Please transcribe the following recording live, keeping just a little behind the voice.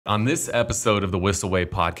On this episode of the Whissel Way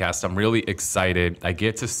podcast, I'm really excited. I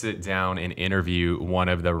get to sit down and interview one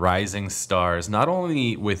of the rising stars, not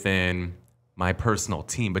only within my personal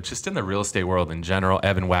team, but just in the real estate world in general.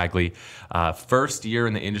 Evan Wagley, first year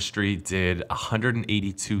in the industry, did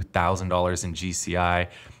 $182,000 in GCI.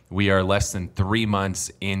 We are less than 3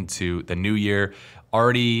 months into the new year,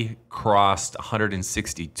 already crossed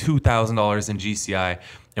 $162,000 in GCI.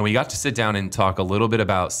 And we got to sit down and talk a little bit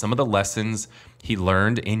about some of the lessons he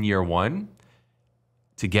learned in year one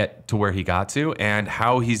to get to where he got to, and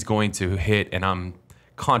how he's going to hit, and I'm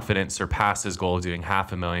confident, surpass his goal of doing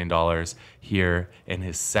 $500,000 here in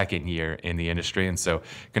his second year in the industry. And so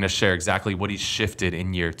going to share exactly what he's shifted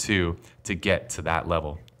in year two to get to that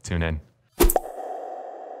level. Tune in.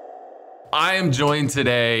 I am joined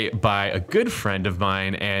today by a good friend of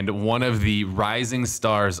mine and one of the rising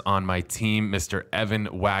stars on my team, Mr.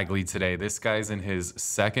 Evan Wagley today. This guy's in his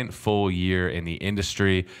second full year in the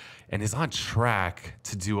industry and is on track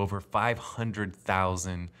to do over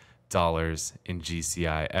 $500,000 in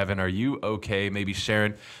GCI. Evan, are you okay? Maybe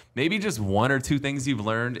sharing maybe just one or two things you've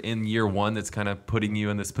learned in year one that's kind of putting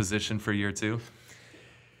you in this position for year two?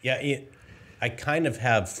 Yeah, I kind of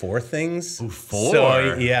have four things. Ooh, four?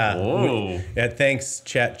 So, yeah. Whoa. Thanks,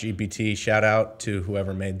 ChatGPT. Shout out to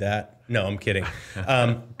whoever made that. No, I'm kidding.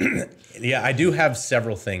 Yeah, I do have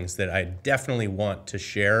several things that I definitely want to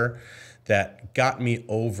share that got me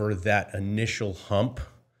over that initial hump.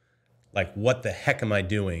 Like, what the heck am I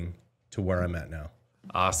doing to where I'm at now?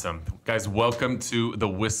 Awesome. Guys, welcome to the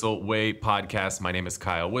Whissel Way podcast. My name is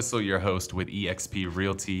Kyle Whissel, your host with eXp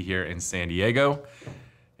Realty here in San Diego.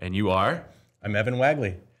 And you are? I'm Evan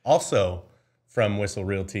Wagley, also from Whissel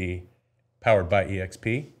Realty, powered by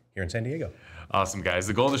eXp here in San Diego. Awesome, guys.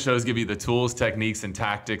 The goal of the show is to give you the tools, techniques, and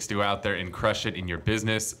tactics to go out there and crush it in your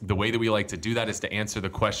business. The way that we like to do that is to answer the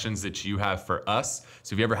questions that you have for us.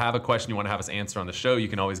 So if you ever have a question you want to have us answer on the show, you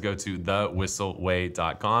can always go to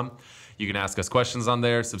thewhisselway.com. You can ask us questions on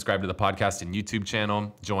there, subscribe to the podcast and YouTube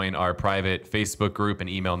channel, join our private Facebook group and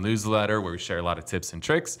email newsletter where we share a lot of tips and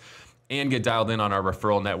tricks, and get dialed in on our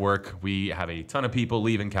referral network. We have a ton of people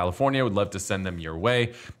leaving California. Would love to send them your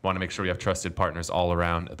way. Want to make sure we have trusted partners all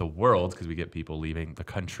around the world because we get people leaving the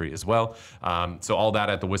country as well. So all that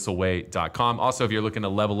at thewhisselway.com. Also, if you're looking to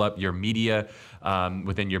level up your media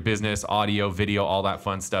within your business, audio, video, all that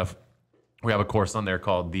fun stuff, we have a course on there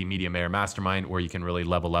called the Media Mayor Mastermind where you can really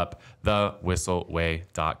level up,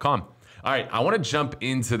 thewhisselway.com. All right, I want to jump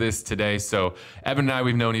into this today. So Evan and I,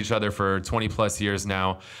 we've known each other for 20 plus years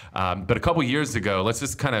now. But a couple years ago, let's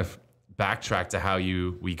just kind of backtrack to how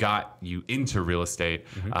we got you into real estate.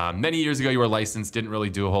 Mm-hmm. Many years ago, you were licensed, didn't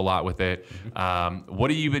really do a whole lot with it. Mm-hmm.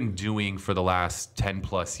 What have you been doing for the last 10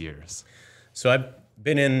 plus years? So I've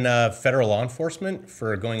been in federal law enforcement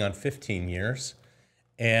for going on 15 years.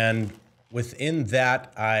 And within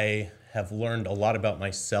that, I have learned a lot about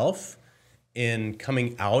myself. In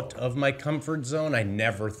coming out of my comfort zone, I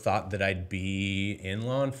never thought that I'd be in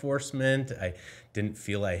law enforcement. I didn't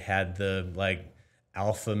feel I had the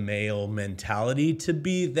alpha male mentality to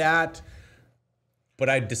be that, but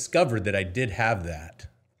I discovered that I did have that.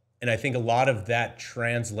 And I think a lot of that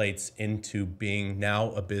translates into being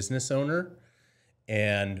now a business owner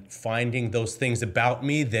and finding those things about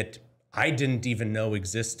me that I didn't even know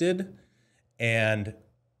existed, and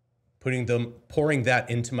pouring that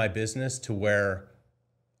into my business to where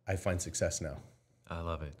I find success now. I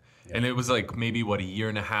love it. Yeah. And it was like maybe, a year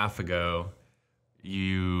and a half ago,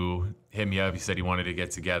 you hit me up, you said you wanted to get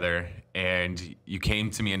together, and you came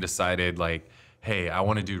to me and decided hey, I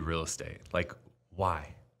want to do real estate.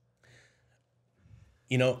 Why?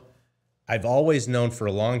 I've always known for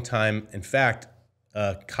a long time. In fact,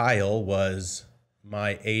 Kyle was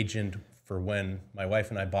my agent for when my wife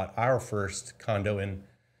and I bought our first condo in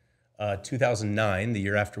 2009, the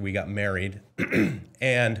year after we got married.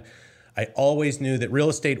 And I always knew that real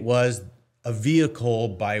estate was a vehicle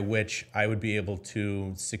by which I would be able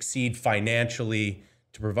to succeed financially,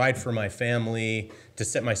 to provide for my family, to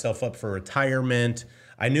set myself up for retirement.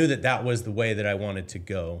 I knew that that was the way that I wanted to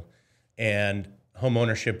go. And home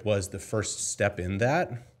ownership was the first step in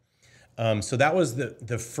that. So that was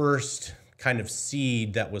the first kind of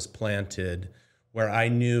seed that was planted, where I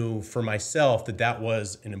knew for myself that that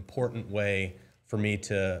was an important way for me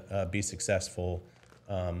to be successful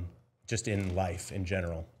just in life in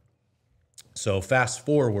general. So fast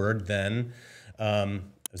forward then, I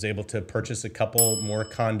was able to purchase a couple more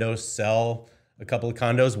condos, sell a couple of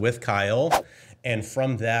condos with Kyle, and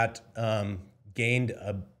from that gained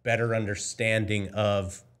a better understanding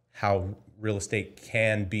of how real estate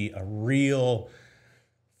can be a real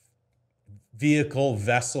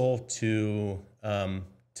vessel to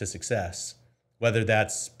to success, whether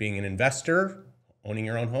that's being an investor, owning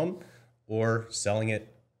your own home, or selling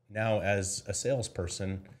it now as a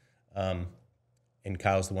salesperson. And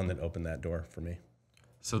Kyle's the one that opened that door for me.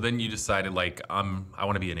 So then you decided, like, I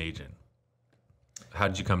want to be an agent. How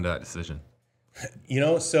did you come to that decision?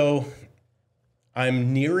 So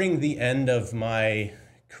I'm nearing the end of my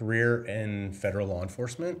career in federal law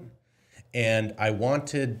enforcement, and I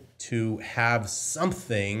wanted to have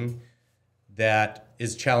something that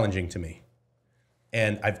is challenging to me.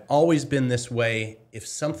 And I've always been this way. If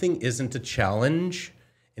something isn't a challenge,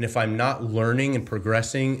 and if I'm not learning and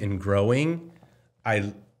progressing and growing,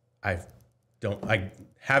 I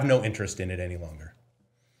have no interest in it any longer.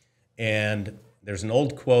 And there's an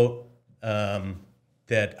old quote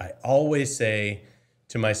that I always say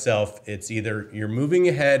to myself, it's either you're moving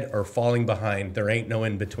ahead or falling behind. There ain't no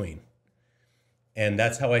in between. And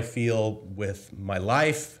that's how I feel with my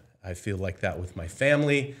life. I feel like that with my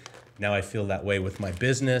family. Now I feel that way with my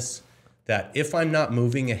business, that if I'm not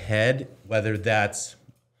moving ahead, whether that's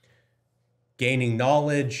gaining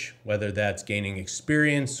knowledge, whether that's gaining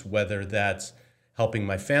experience, whether that's helping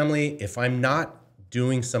my family, if I'm not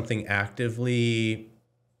doing something actively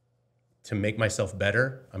to make myself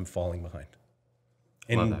better, I'm falling behind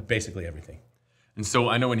in basically everything. And so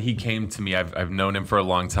I know when he came to me, I've known him for a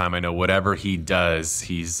long time. I know whatever he does,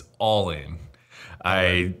 he's all in.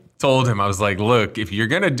 I told him, I was like, look, if you're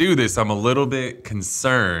going to do this, I'm a little bit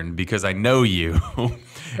concerned because I know you.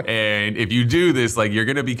 And if you do this, like, you're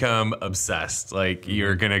going to become obsessed. Like,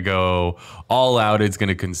 you're going to go all out. It's going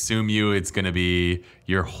to consume you. It's going to be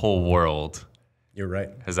your whole world. You're right.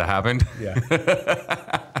 Has that happened? Yeah.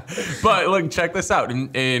 But look, check this out.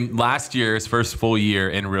 In last year's first full year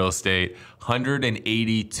in real estate,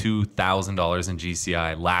 $182,000 in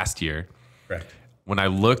GCI last year. Correct. When I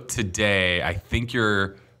look today, I think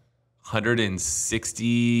you're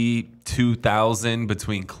 162,000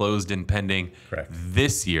 between closed and pending. Correct.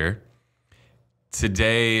 This year.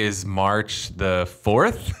 Today is March the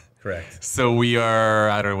 4th. Correct. So we are,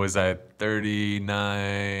 I don't know, was that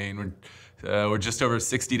 39? We're just over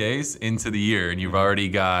 60 days into the year, and you've already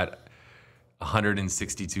got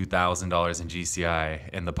 $162,000 in GCI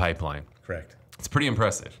in the pipeline. Correct. It's pretty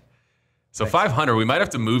impressive. So 500, we might have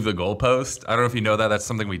to move the goalpost. I don't know if you know that. That's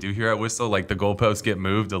something we do here at Whissel. Like, the goalposts get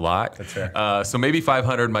moved a lot. That's fair. So maybe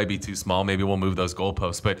 500 might be too small. Maybe we'll move those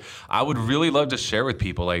goalposts. But I would really love to share with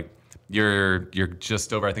people, like, you're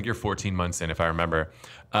just over, I think you're 14 months in, if I remember.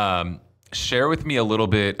 Share with me a little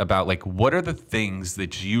bit about, like, what are the things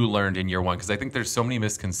that you learned in year one? Because I think there's so many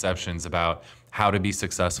misconceptions about how to be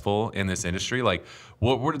successful in this industry. Like,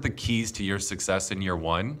 what were the keys to your success in year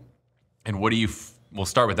one? And what do you... We'll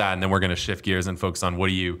start with that, and then we're going to shift gears and focus on what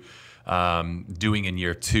are you doing in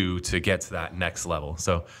year two to get to that next level.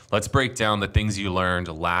 So let's break down the things you learned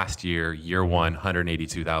last year, year one,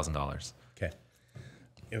 $182,000. Okay.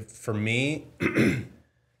 For me,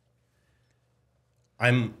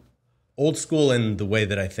 I'm old school in the way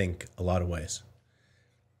that I think a lot of ways,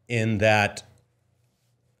 in that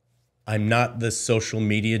I'm not the social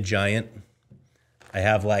media giant. I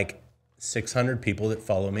have like 600 people that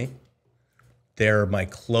follow me. They're my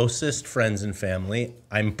closest friends and family.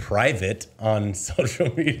 I'm private on social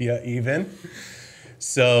media even.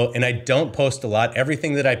 So, and I don't post a lot.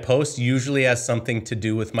 Everything that I post usually has something to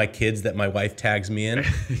do with my kids that my wife tags me in.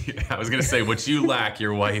 Yeah, I was going to say, what you lack,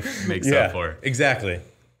 your wife makes up for. Exactly.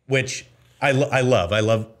 Which I love. I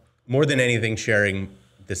love more than anything sharing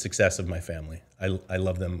the success of my family. I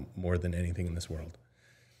love them more than anything in this world.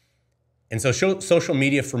 And so social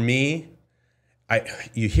media for me,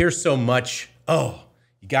 you hear so much, oh,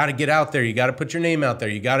 you got to get out there. You got to put your name out there.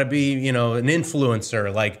 You got to be, an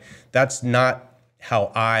influencer. Like, that's not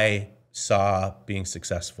how I saw being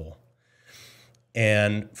successful.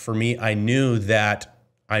 And for me, I knew that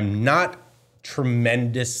I'm not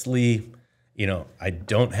tremendously, I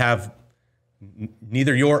don't have,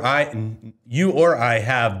 neither you or I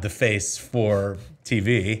have the face for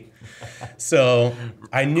TV. So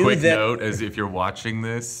I knew Quick that. note, as if you're watching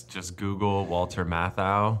this, just Google Walter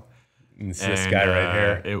Matthau. It's this guy right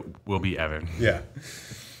here. It will be Evan. Yeah.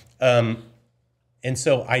 And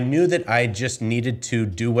so I knew that I just needed to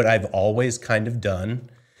do what I've always kind of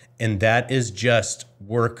done, and that is just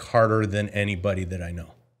work harder than anybody that I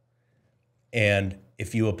know. And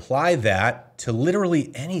if you apply that to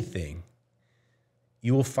literally anything,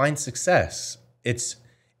 you will find success. It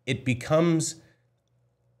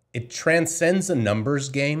transcends a numbers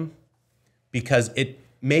game, because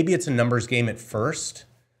maybe it's a numbers game at first,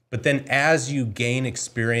 but then as you gain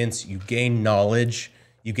experience, you gain knowledge,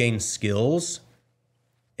 you gain skills,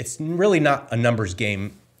 it's really not a numbers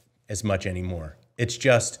game as much anymore. It's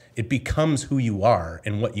just, it becomes who you are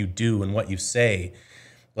and what you do and what you say.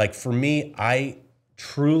 Like for me, I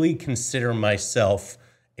truly consider myself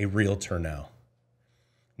a realtor now,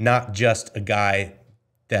 not just a guy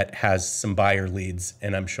that has some buyer leads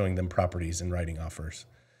and I'm showing them properties and writing offers.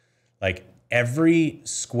 Like every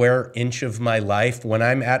square inch of my life, when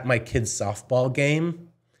I'm at my kid's softball game,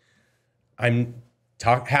 I'm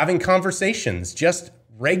having conversations, just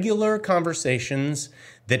regular conversations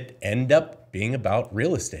that end up being about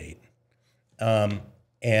real estate. And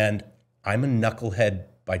I'm a knucklehead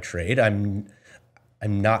by trade. I'm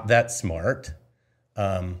not that smart.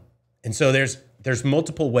 And so there's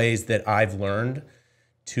multiple ways that I've learned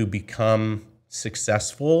to become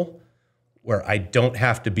successful where I don't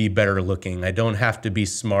have to be better looking. I don't have to be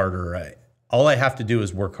smarter. All I have to do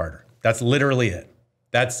is work harder. That's literally it.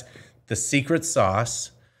 That's the secret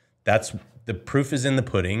sauce. That's the proof is in the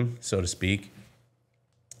pudding, so to speak,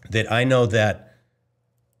 that I know that,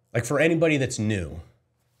 like for anybody that's new,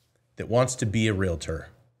 that wants to be a realtor,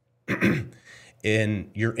 and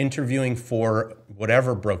you're interviewing for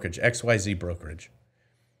whatever brokerage, XYZ brokerage,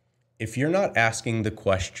 if you're not asking the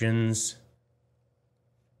questions,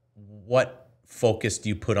 what focus do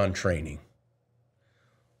you put on training?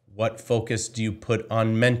 What focus do you put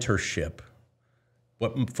on mentorship?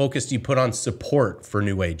 What focus do you put on support for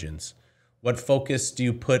new agents? What focus do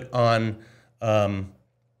you put on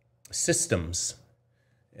systems?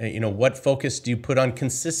 What focus do you put on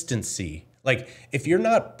consistency? Like if you're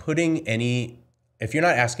not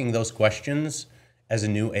asking those questions as a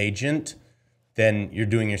new agent, then you're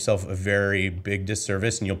doing yourself a very big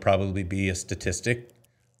disservice and you'll probably be a statistic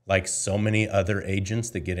like so many other agents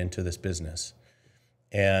that get into this business.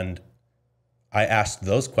 And I asked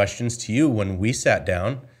those questions to you when we sat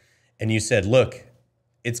down and you said, look,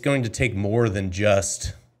 it's going to take more than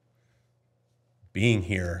just being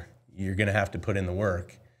here. You're going to have to put in the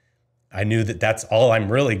work. I knew that that's all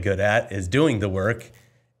I'm really good at is doing the work.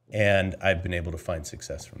 And I've been able to find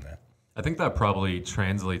success from that. I think that probably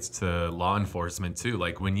translates to law enforcement too.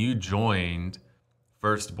 Like when you joined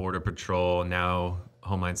first Border Patrol, now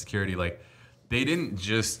Homeland Security, like they didn't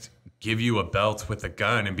just give you a belt with a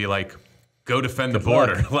gun and be like, go defend the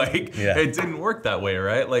border. Like it didn't work that way,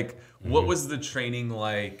 right? Like what was the training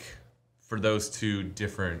like for those two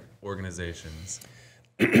different organizations?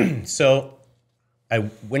 So I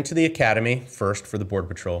went to the academy first for the Border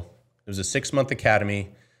Patrol. It was a 6-month academy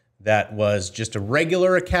that was just a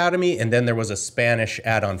regular academy, and then there was a Spanish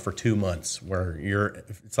add-on for 2 months where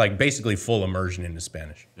it's like basically full immersion into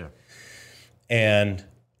Spanish. Yeah. And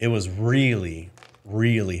it was really,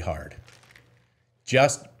 really hard.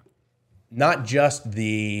 Not just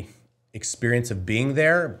the experience of being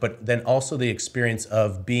there, but then also the experience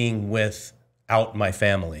of being without my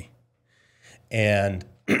family. And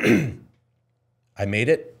I made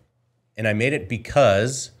it, and I made it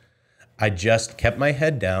because I just kept my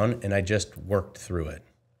head down and I just worked through it.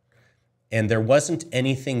 And there wasn't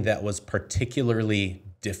anything that was particularly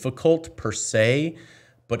difficult per se,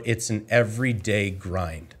 but it's an everyday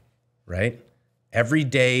grind, right? Every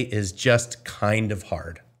day is just kind of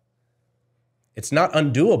hard. It's not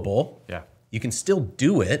undoable. Yeah. You can still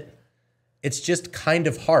do it. It's just kind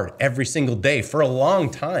of hard every single day for a long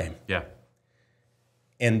time. Yeah.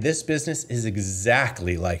 And this business is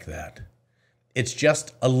exactly like that. It's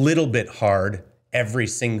just a little bit hard every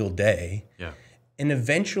single day. Yeah. And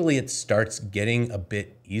eventually it starts getting a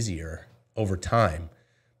bit easier over time.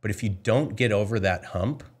 But if you don't get over that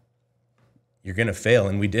hump, you're going to fail.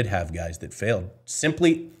 And we did have guys that failed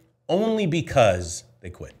simply only because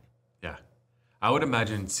they quit. Yeah. I would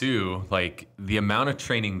imagine too, like the amount of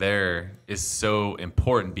training there is so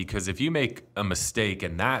important because if you make a mistake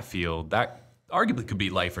in that field, that arguably could be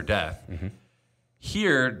life or death. Mm-hmm.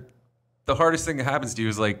 Here, the hardest thing that happens to you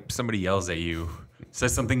is like somebody yells at you,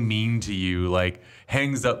 says something mean to you, like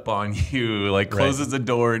hangs up on you, like closes the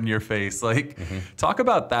door in your face. Like talk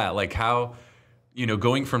about that. Like how,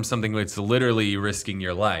 going from something that's literally risking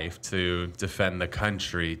your life to defend the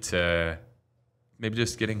country to maybe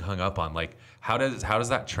just getting hung up on. Like how does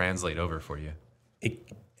that translate over for you?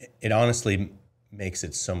 It honestly makes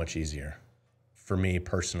it so much easier for me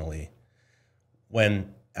personally.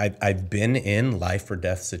 When I've been in life or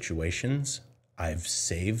death situations, I've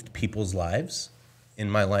saved people's lives in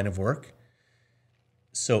my line of work.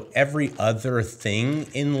 So every other thing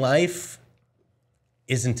in life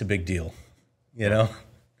isn't a big deal,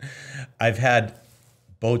 I've had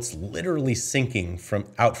boats literally sinking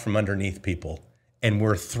out from underneath people, and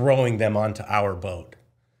we're throwing them onto our boat.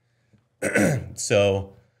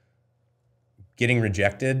 So getting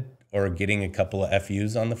rejected or getting a couple of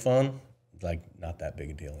FUs on the phone, like not that big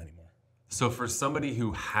a deal anymore. So for somebody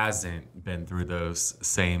who hasn't been through those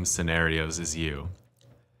same scenarios as you,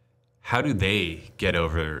 how do they get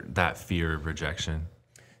over that fear of rejection?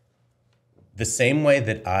 The same way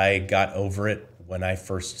that I got over it when I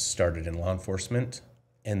first started in law enforcement,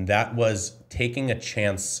 and that was taking a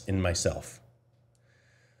chance in myself.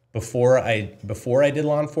 Before I did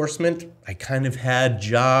law enforcement, I kind of had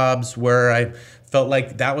jobs where I felt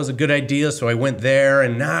like that was a good idea, so I went there,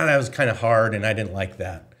 and that was kind of hard, and I didn't like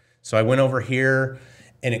that. So I went over here,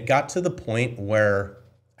 and it got to the point where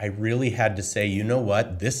I really had to say, you know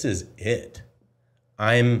what, this is it.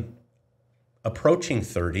 I'm approaching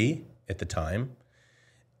 30 at the time.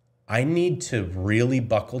 I need to really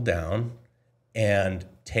buckle down and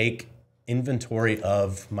take inventory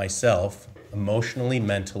of myself emotionally,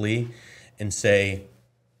 mentally, and say,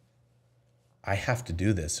 I have to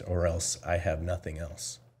do this or else I have nothing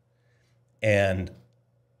else. And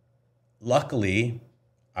luckily,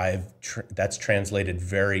 that's translated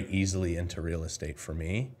very easily into real estate for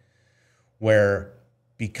me, where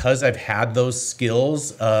because I've had those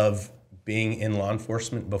skills of being in law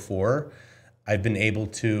enforcement before, I've been able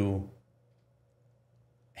to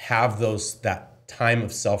have that time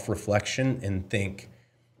of self-reflection and think,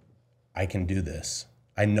 I can do this.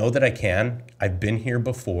 I know that I can. I've been here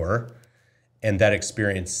before, and that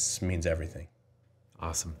experience means everything.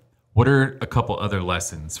 Awesome. What are a couple other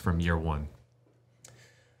lessons from year one?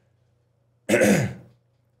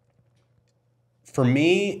 For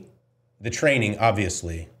me, the training,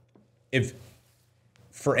 obviously,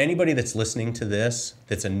 for anybody that's listening to this,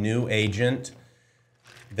 that's a new agent,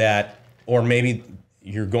 or maybe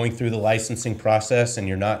you're going through the licensing process and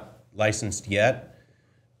you're not licensed yet,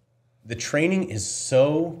 the training is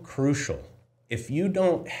so crucial. If you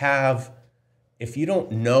don't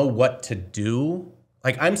know what to do,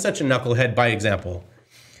 like I'm such a knucklehead, by example.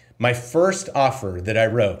 My first offer that I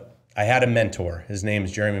wrote, I had a mentor. His name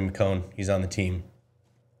is Jeremy McCone. He's on the team.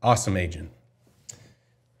 Awesome agent.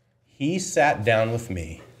 He sat down with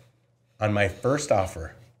me on my first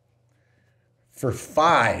offer for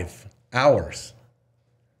 5 hours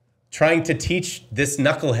trying to teach this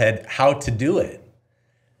knucklehead how to do it.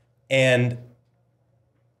 And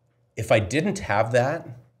if I didn't have that,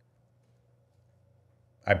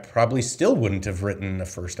 I probably still wouldn't have written the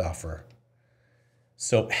first offer.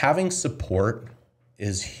 So having support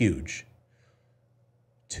is huge.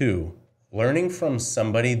 2, learning from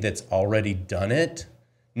somebody that's already done it,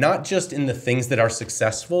 not just in the things that are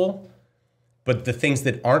successful, but the things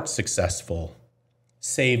that aren't successful,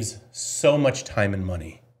 saves so much time and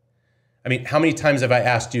money. I mean, how many times have I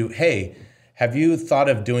asked you, hey, have you thought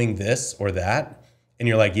of doing this or that? And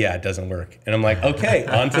you're like, yeah, it doesn't work. And I'm like, okay,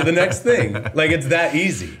 on to the next thing. Like, it's that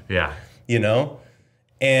easy. Yeah. You know?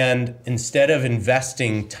 And instead of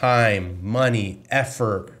investing time, money,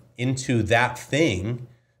 effort into that thing,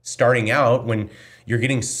 starting out when you're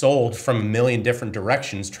getting sold from a million different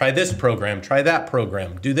directions, try this program, try that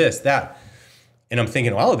program, do this, that. And I'm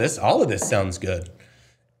thinking, all of this sounds good.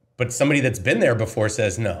 But somebody that's been there before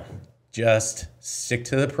says, no, just stick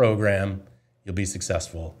to the program. You'll be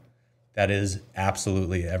successful. That is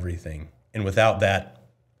absolutely everything. And without that,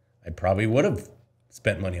 I probably would have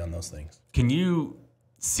spent money on those things. Can you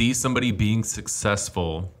see somebody being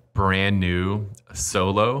successful, brand new,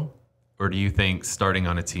 solo, or do you think starting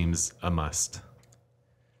on a team's a must?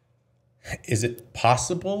 Is it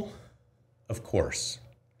possible? Of course.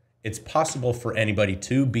 It's possible for anybody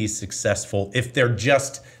to be successful if they're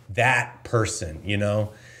just that person, you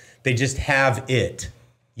know? They just have it.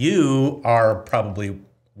 You are probably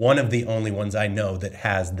one of the only ones I know that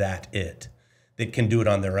has that that can do it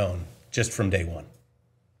on their own just from day one.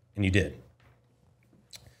 And you did.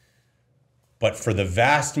 But for the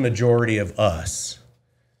vast majority of us,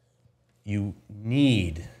 you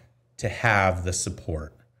need to have the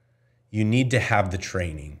support. You need to have the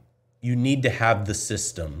training. You need to have the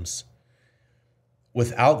systems.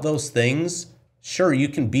 Without those things, sure, you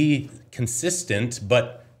can be consistent,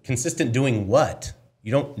 but consistent doing what?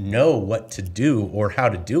 You don't know what to do or how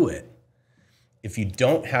to do it. If you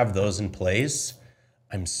don't have those in place,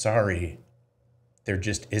 I'm sorry, there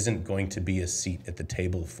just isn't going to be a seat at the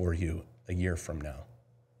table for you a year from now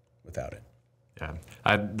without it. Yeah,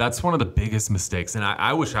 that's one of the biggest mistakes. And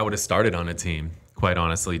I wish I would have started on a team, quite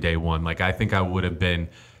honestly, day one. Like, I think I would have been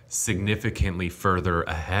significantly further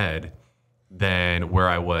ahead than where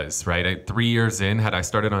I was, right? 3 years in, had I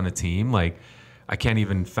started on a team, like, I can't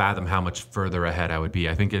even fathom how much further ahead I would be.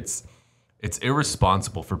 I think it's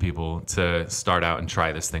irresponsible for people to start out and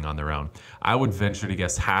try this thing on their own. I would venture to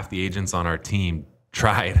guess half the agents on our team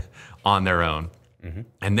tried on their own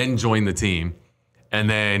and then joined the team and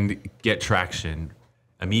then get traction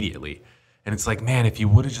immediately. And it's like, man, if you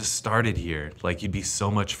would have just started here, like you'd be so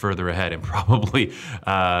much further ahead and probably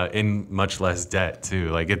in much less debt too.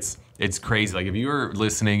 Like it's crazy. Like if you're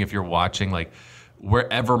listening, if you're watching, like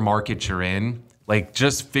wherever market you're in, like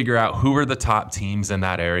just figure out who are the top teams in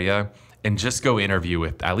that area and just go interview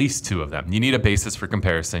with at least 2 of them. You need a basis for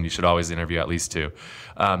comparison. You should always interview at least 2.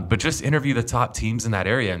 But just interview the top teams in that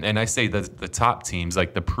area. And I say the top teams,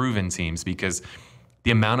 like the proven teams, because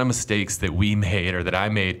the amount of mistakes that we made or that I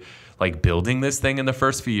made, like building this thing in the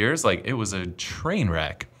first few years, like it was a train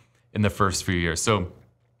wreck in the first few years. So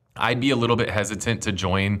I'd be a little bit hesitant to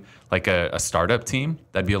join like a startup team.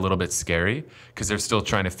 That'd be a little bit scary because they're still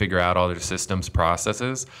trying to figure out all their systems,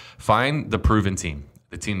 processes. Find the proven team,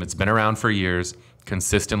 the team that's been around for years,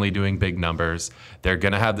 consistently doing big numbers. They're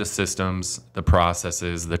going to have the systems, the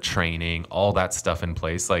processes, the training, all that stuff in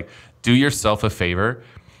place. Like do yourself a favor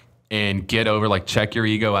and get over, like check your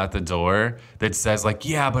ego at the door that says like,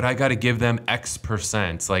 yeah, but I got to give them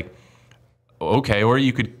X%. Like, okay, or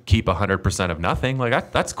you could keep 100% of nothing.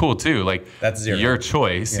 Like that's cool too. Like that's zero. Your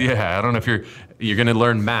choice. Yeah. I don't know if you're going to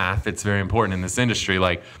learn math. It's very important in this industry.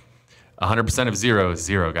 Like 100% of zero is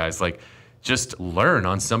zero, guys. Like just learn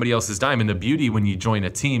on somebody else's dime. And the beauty when you join a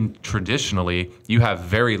team, traditionally, you have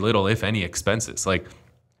very little, if any, expenses. Like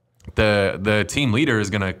the team leader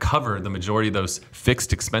is going to cover the majority of those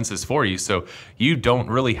fixed expenses for you. So you don't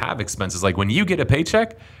really have expenses. Like when you get a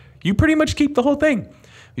paycheck, you pretty much keep the whole thing.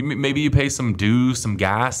 Maybe you pay some dues, some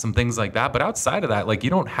gas, some things like that. But outside of that, like you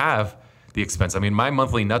don't have the expense. I mean, my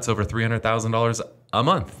monthly nut's over $300,000 a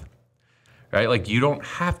month, right? Like you don't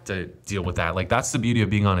have to deal with that. Like that's the beauty of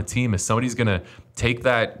being on a team is somebody's going to take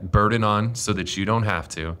that burden on so that you don't have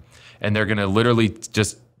to. And they're going to literally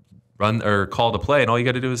just run or call the play. And all you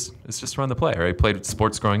got to do is just run the play, right? Played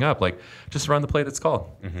sports growing up, like just run the play that's called.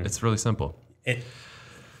 Mm-hmm. It's really simple.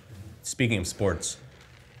 Speaking of sports,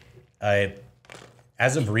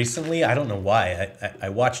 as of recently, I don't know why, I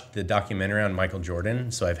watched the documentary on Michael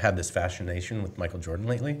Jordan, so I've had this fascination with Michael Jordan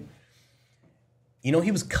lately. You know, he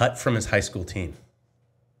was cut from his high school team.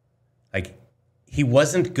 Like, he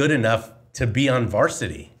wasn't good enough to be on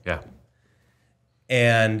varsity. Yeah.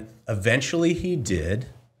 And eventually he did,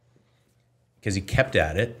 because he kept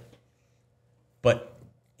at it. But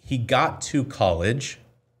he got to college,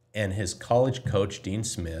 and his college coach, Dean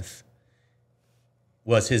Smith,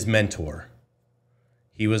 was his mentor.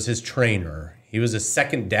 He was his trainer. He was his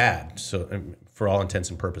second dad, so for all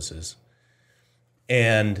intents and purposes.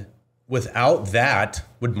 And without that,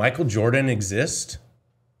 would Michael Jordan exist?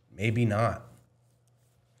 Maybe not.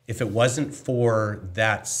 If it wasn't for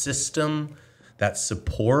that system, that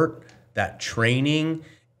support, that training,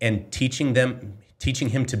 and teaching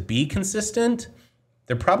him to be consistent,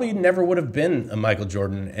 there probably never would have been a Michael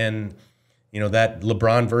Jordan. And you know, that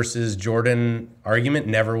LeBron versus Jordan argument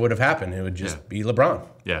never would have happened. It would just be LeBron.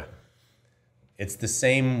 Yeah. It's the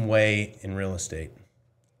same way in real estate.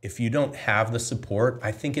 If you don't have the support,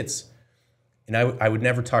 I think it's, and I would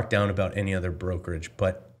never talk down about any other brokerage,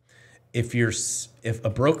 but if a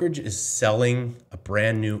brokerage is selling a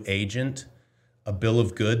brand new agent a bill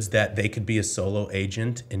of goods that they could be a solo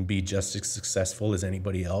agent and be just as successful as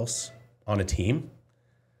anybody else on a team,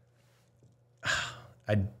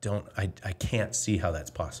 I can't see how that's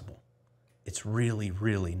possible. It's really,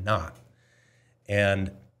 really not.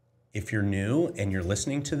 And if you're new and you're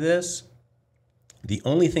listening to this, the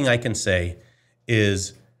only thing I can say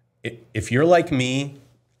is if you're like me,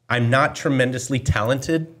 I'm not tremendously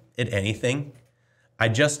talented at anything. I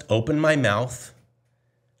just open my mouth,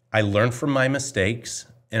 I learn from my mistakes,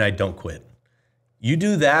 and I don't quit. You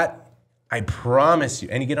do that, I promise you,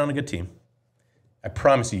 and you get on a good team, I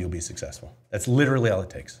promise you'll be successful. That's literally all it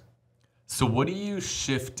takes. So what are you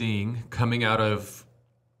shifting coming out of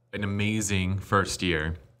an amazing first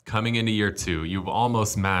year, coming into year 2? You've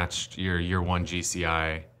almost matched your year 1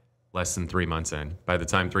 GCI less than 3 months in. By the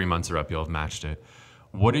time 3 months are up, you'll have matched it.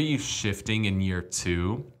 What are you shifting in year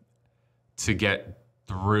 2 to get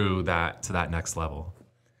through that to that next level?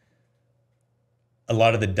 A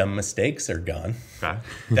lot of the dumb mistakes are gone. Okay.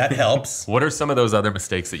 That helps. What are some of those other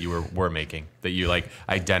mistakes that you were making that you like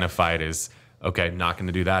identified as, okay, not going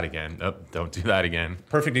to do that again. Oh, don't do that again.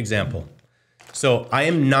 Perfect example. So I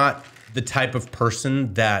am not the type of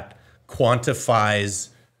person that quantifies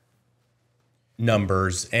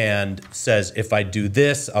numbers and says, if I do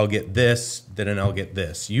this, I'll get this, then I'll get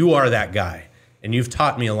this. You are that guy, and you've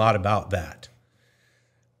taught me a lot about that.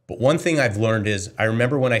 But one thing I've learned is, I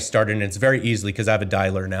remember when I started, and it's very easily because I have a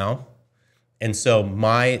dialer now. And so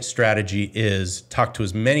my strategy is talk to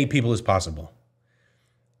as many people as possible.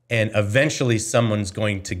 And eventually someone's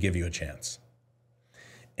going to give you a chance.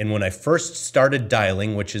 And when I first started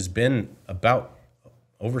dialing, which has been about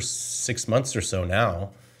over 6 months or so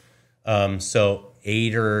now, so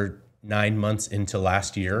 8 or 9 months into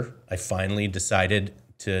last year, I finally decided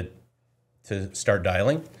to start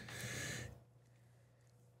dialing.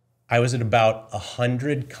 I was at about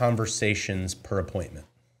 100 conversations per appointment.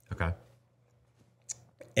 Okay.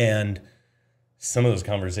 And some of those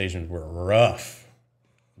conversations were rough,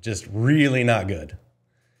 just really not good.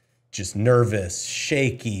 Just nervous,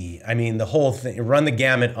 shaky. I mean, the whole thing, run the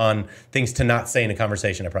gamut on things to not say in a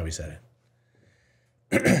conversation. I probably said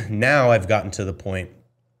it. Now I've gotten to the point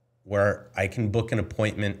where I can book an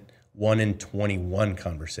appointment 1 in 21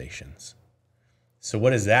 conversations. So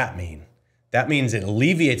what does that mean? That means it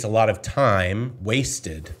alleviates a lot of time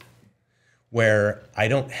wasted where I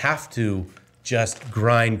don't have to just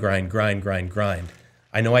grind.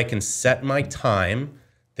 I know I can set my time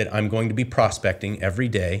that I'm going to be prospecting every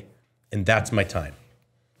day, and that's my time.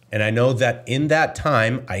 And I know that in that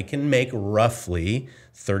time, I can make roughly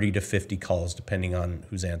 30 to 50 calls, depending on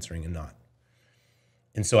who's answering and not.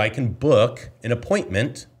 And so I can book an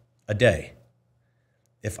appointment a day.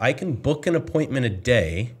 If I can book an appointment a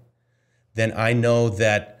day, then I know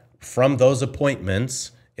that from those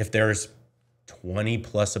appointments, if there's 20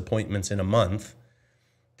 plus appointments in a month,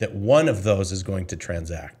 that one of those is going to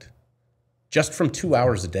transact just from 2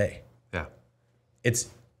 hours a day. Yeah.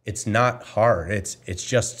 It's not hard. It's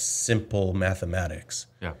just simple mathematics.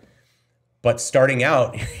 Yeah. But starting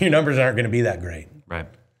out, your numbers aren't going to be that great. Right.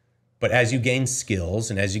 But as you gain skills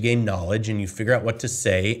and as you gain knowledge and you figure out what to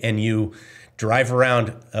say and you drive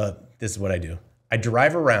around, this is what I do. I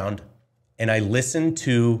drive around and I listen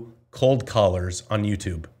to cold callers on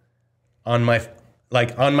YouTube. On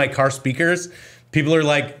my car speakers, people are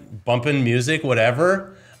like bumping music,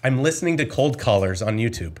 whatever. I'm listening to cold callers on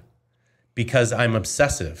YouTube because I'm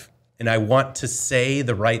obsessive and I want to say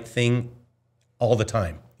the right thing all the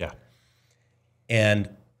time. Yeah. And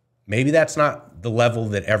maybe that's not the level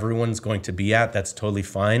that everyone's going to be at. That's totally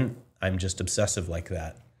fine. I'm just obsessive like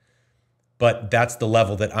that. But that's the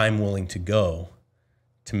level that I'm willing to go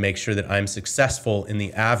to make sure that I'm successful in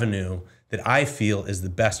the avenue that I feel is the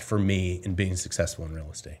best for me in being successful in real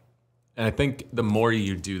estate. And I think the more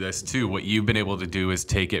you do this too, what you've been able to do is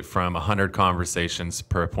take it from 100 conversations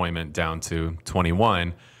per appointment down to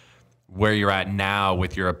 21. Where you're at now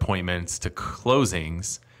with your appointments to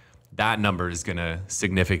closings, that number is going to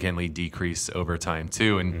significantly decrease over time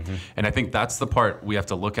too. And I think that's the part we have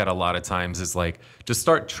to look at a lot of times is like, just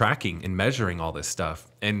start tracking and measuring all this stuff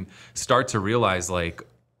and start to realize like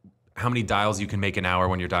how many dials you can make an hour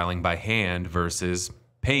when you're dialing by hand versus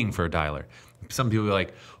paying for a dialer. Some people are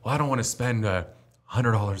like, well, I don't want to spend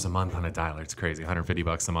 $100 a month on a dialer. It's crazy,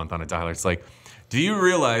 $150 a month on a dialer. It's like, do you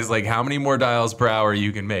realize like how many more dials per hour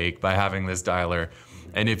you can make by having this dialer?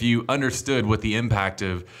 And if you understood what the impact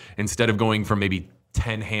of, instead of going from maybe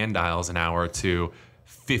 10 hand dials an hour to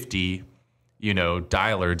 50,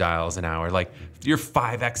 dialer dials an hour, like you're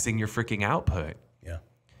 5xing your freaking output. Yeah.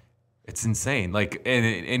 It's insane. Like,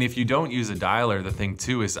 and if you don't use a dialer, the thing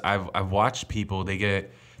too is I've watched people, they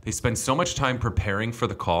spend so much time preparing for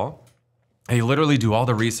the call. They literally do all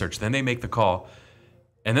the research, then they make the call,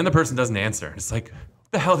 and then the person doesn't answer. It's like,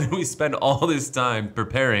 what the hell did we spend all this time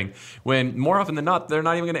preparing when more often than not, they're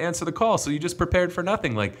not even going to answer the call. So you just prepared for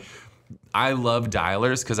nothing. Like, I love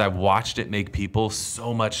dialers because I've watched it make people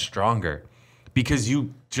so much stronger because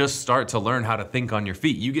you just start to learn how to think on your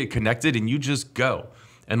feet. You get connected and you just go.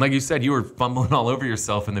 And like you said, you were fumbling all over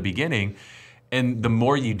yourself in the beginning. And the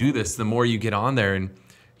more you do this, the more you get on there and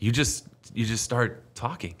you just start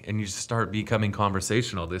talking and you just start becoming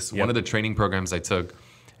conversational. One of the training programs I took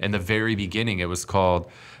in the very beginning, it was called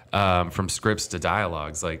From Scripts to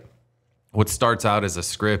Dialogues. Like what starts out as a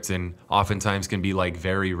script and oftentimes can be like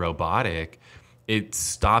very robotic, it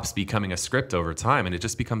stops becoming a script over time and it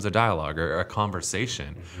just becomes a dialogue or a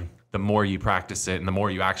conversation. Mm-hmm. The more you practice it and the more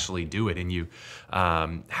you actually do it and you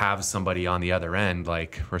have somebody on the other end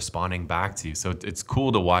like responding back to you. So it's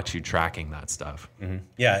cool to watch you tracking that stuff. Mm-hmm.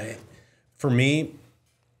 Yeah. For me,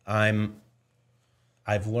 I've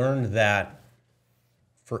learned that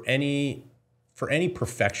for any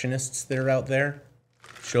perfectionists that are out there,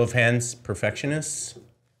 show of hands, perfectionists,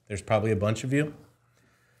 there's probably a bunch of you.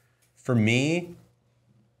 For me,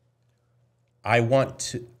 I've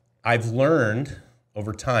learned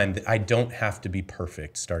over time that I don't have to be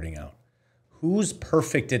perfect starting out. Who's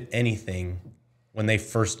perfect at anything when they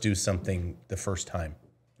first do something the first time?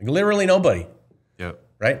 Like literally nobody. Yeah.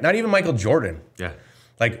 Right? Not even Michael Jordan. Yeah.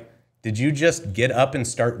 Like, did you just get up and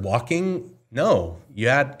start walking? No. You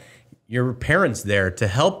your parents there to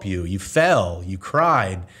help you. You fell, you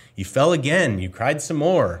cried, you fell again, you cried some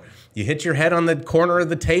more. You hit your head on the corner of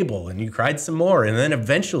the table and you cried some more. And then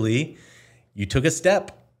eventually you took a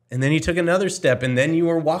step, and then you took another step, and then you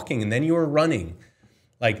were walking, and then you were running.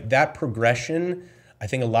 Like that progression, I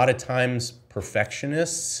think a lot of times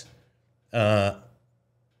perfectionists,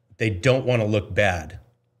 they don't want to look bad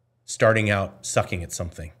starting out sucking at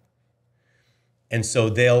something. And so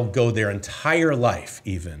they'll go their entire life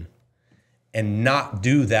even and not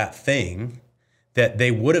do that thing that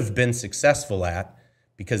they would have been successful at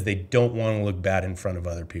because they don't want to look bad in front of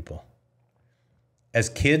other people. As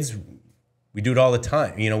kids, we do it all the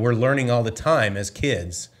time. You know, we're learning all the time as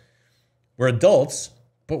kids. We're adults,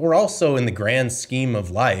 but we're also, in the grand scheme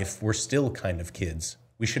of life, we're still kind of kids.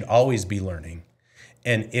 We should always be learning.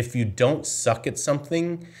 And if you don't suck at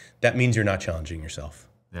something, that means you're not challenging yourself.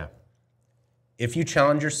 Yeah. If you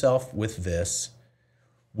challenge yourself with this,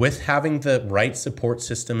 with having the right support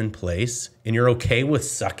system in place, and you're okay with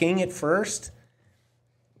sucking at first,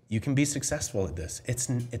 you can be successful at this.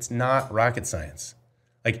 It's not rocket science.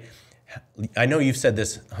 Like, I know you've said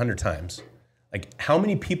this 100 times. Like, how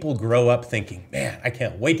many people grow up thinking, man, I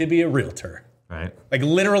can't wait to be a realtor? Right. Like,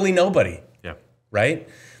 literally nobody. Yeah. Right?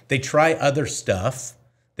 They try other stuff.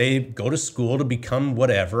 They go to school to become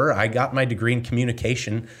whatever. I got my degree in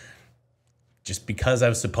communication just because I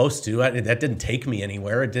was supposed to. That didn't take me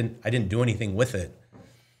anywhere. I didn't do anything with it.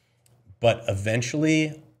 But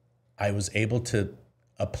eventually, I was able to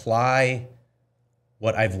apply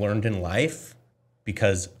what I've learned in life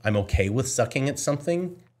because I'm okay with sucking at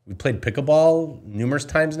something. We played pickleball numerous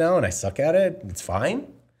times now, and I suck at it. It's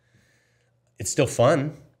fine. It's still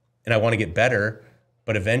fun, and I want to get better.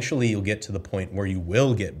 But eventually, you'll get to the point where you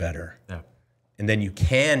will get better. Yeah. And then you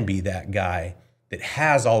can be that guy that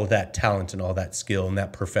has all of that talent and all that skill and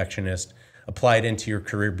that perfectionist, apply it into your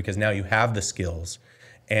career because now you have the skills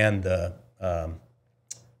and the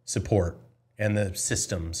support and the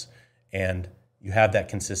systems, and you have that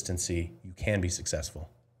consistency. You can be successful.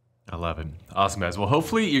 I love it. Awesome, guys. Well,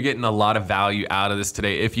 hopefully you're getting a lot of value out of this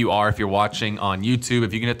today. If you're watching on YouTube,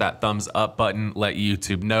 if you can hit that thumbs up button, let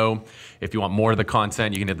YouTube know. If you want more of the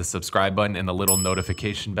content, you can hit the subscribe button and the little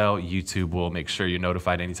notification bell. YouTube will make sure you're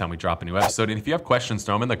notified anytime we drop a new episode. And if you have questions,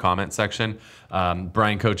 throw them in the comment section.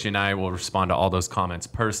 Brian, Coach, and I will respond to all those comments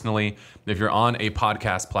personally. If you're on a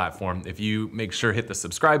podcast platform, if you make sure hit the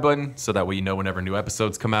subscribe button so that way you know whenever new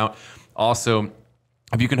episodes come out. Also,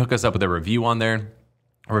 if you can hook us up with a review on there,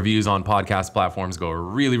 reviews on podcast platforms go a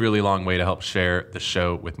really, really long way to help share the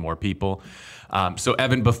show with more people. So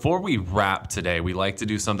Evan, before we wrap today, we like to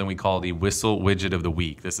do something we call the Whissel Widget of the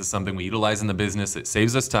Week. This is something we utilize in the business. It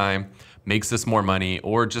saves us time, makes us more money,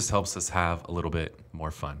 or just helps us have a little bit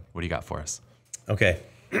more fun. What do you got for us? Okay.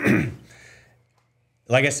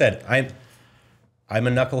 Like I said, I'm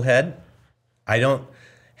a knucklehead. I don't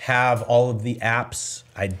have all of the apps.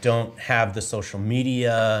 I don't have the social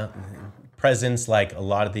media presence like a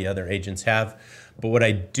lot of the other agents have. But what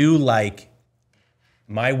I do like,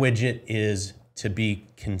 my widget is to be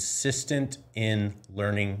consistent in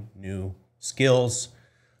learning new skills,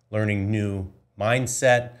 learning new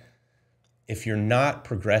mindset. If you're not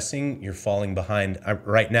progressing, you're falling behind.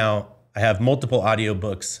 Right now, I have multiple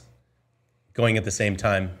audiobooks going at the same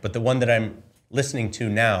time, but the one that I'm listening to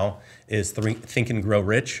now is Think and Grow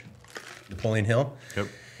Rich, Napoleon Hill. Yep.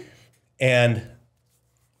 And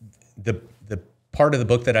the part of the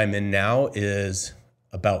book that I'm in now is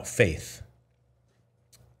about faith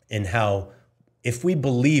and how if we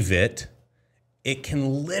believe it, it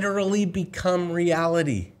can literally become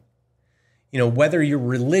reality. You know, whether you're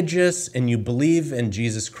religious and you believe in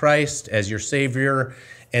Jesus Christ as your Savior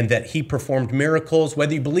and that He performed miracles,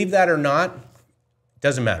 whether you believe that or not,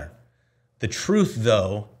 doesn't matter. The truth,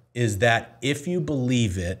 though, is that if you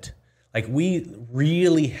believe it, like we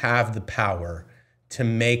really have the power to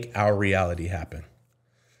make our reality happen.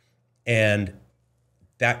 And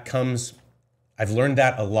that comes, I've learned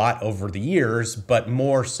that a lot over the years, but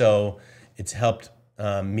more so it's helped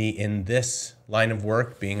me in this line of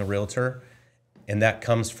work, being a realtor. And that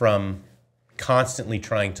comes from constantly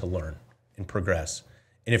trying to learn and progress.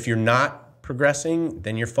 And if you're not progressing,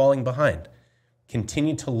 then you're falling behind.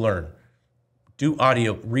 Continue to learn.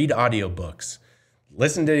 Read audiobooks.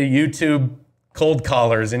 Listen to YouTube cold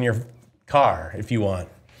callers in your car if you want.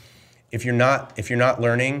 If you're not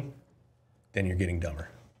learning, then you're getting dumber.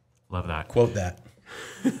 Love that. Quote that.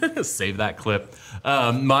 Save that clip.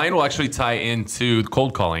 Mine will actually tie into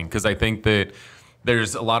cold calling because I think that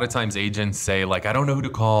there's a lot of times agents say like, I don't know who to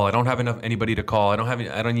call. I don't have anybody to call. I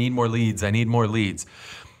don't need more leads. I need more leads.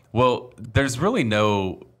 Well, there's really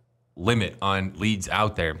no limit on leads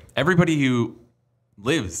out there. Everybody who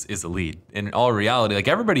lives is a lead. In all reality, like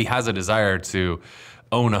everybody has a desire to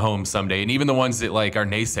own a home someday. And even the ones that like are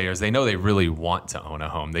naysayers, they know they really want to own a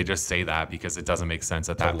home. They just say that because it doesn't make sense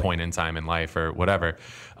at that point in time in life or whatever.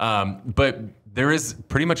 But there is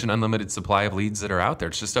pretty much an unlimited supply of leads that are out there.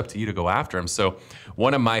 It's just up to you to go after them. So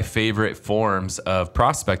one of my favorite forms of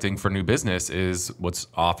prospecting for new business is what's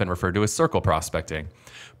often referred to as circle prospecting.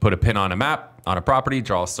 Put a pin on a map on a property,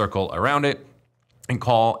 draw a circle around it, and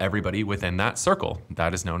call everybody within that circle.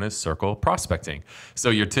 That is known as circle prospecting. So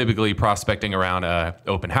you're typically prospecting around an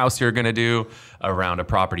open house you're gonna do, around a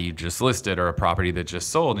property you just listed or a property that just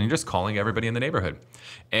sold, and you're just calling everybody in the neighborhood.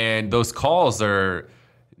 And those calls are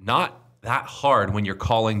not that hard when you're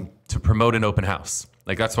calling to promote an open house.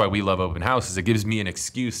 Like that's why we love open houses. It gives me an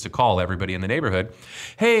excuse to call everybody in the neighborhood.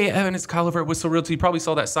 Hey, Evan, it's Kyle over at Whissel Realty. You probably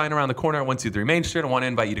saw that sign around the corner at 123 Main Street. I want to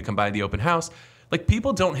invite you to come by the open house. Like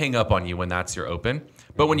people don't hang up on you when that's your open.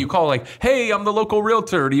 But when you call like, hey, I'm the local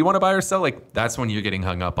realtor. Do you want to buy or sell? Like that's when you're getting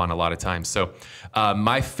hung up on a lot of times. So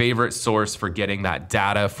my favorite source for getting that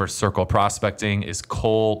data for circle prospecting is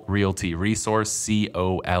Cole Realty Resource,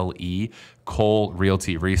 C-O-L-E, Cole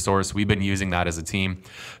Realty Resource. We've been using that as a team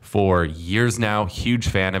for years now. Huge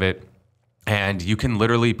fan of it. And you can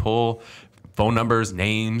literally pull phone numbers,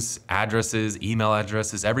 names, addresses, email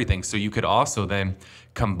addresses, everything. So you could also then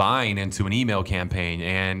combine into an email campaign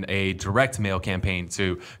and a direct mail campaign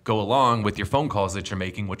to go along with your phone calls that you're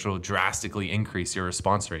making, which will drastically increase your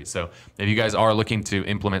response rate. So if you guys are looking to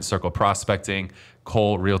implement circle prospecting,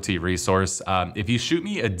 Cole Realty Resource, if you shoot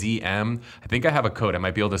me a DM, I think I have a code. I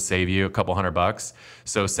might be able to save you a couple $100.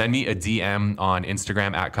 So send me a DM on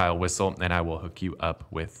Instagram at Kyle Whissel, and I will hook you up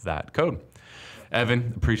with that code.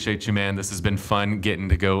 Evan, appreciate you, man. This has been fun getting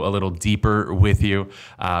to go a little deeper with you.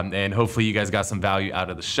 And hopefully you guys got some value out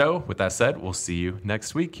of the show. With that said, we'll see you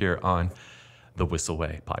next week here on the Whissel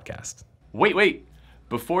Way podcast. Wait.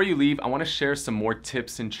 Before you leave, I want to share some more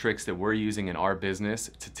tips and tricks that we're using in our business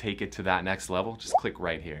to take it to that next level. Just click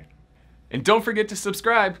right here. And don't forget to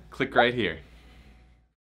subscribe. Click right here.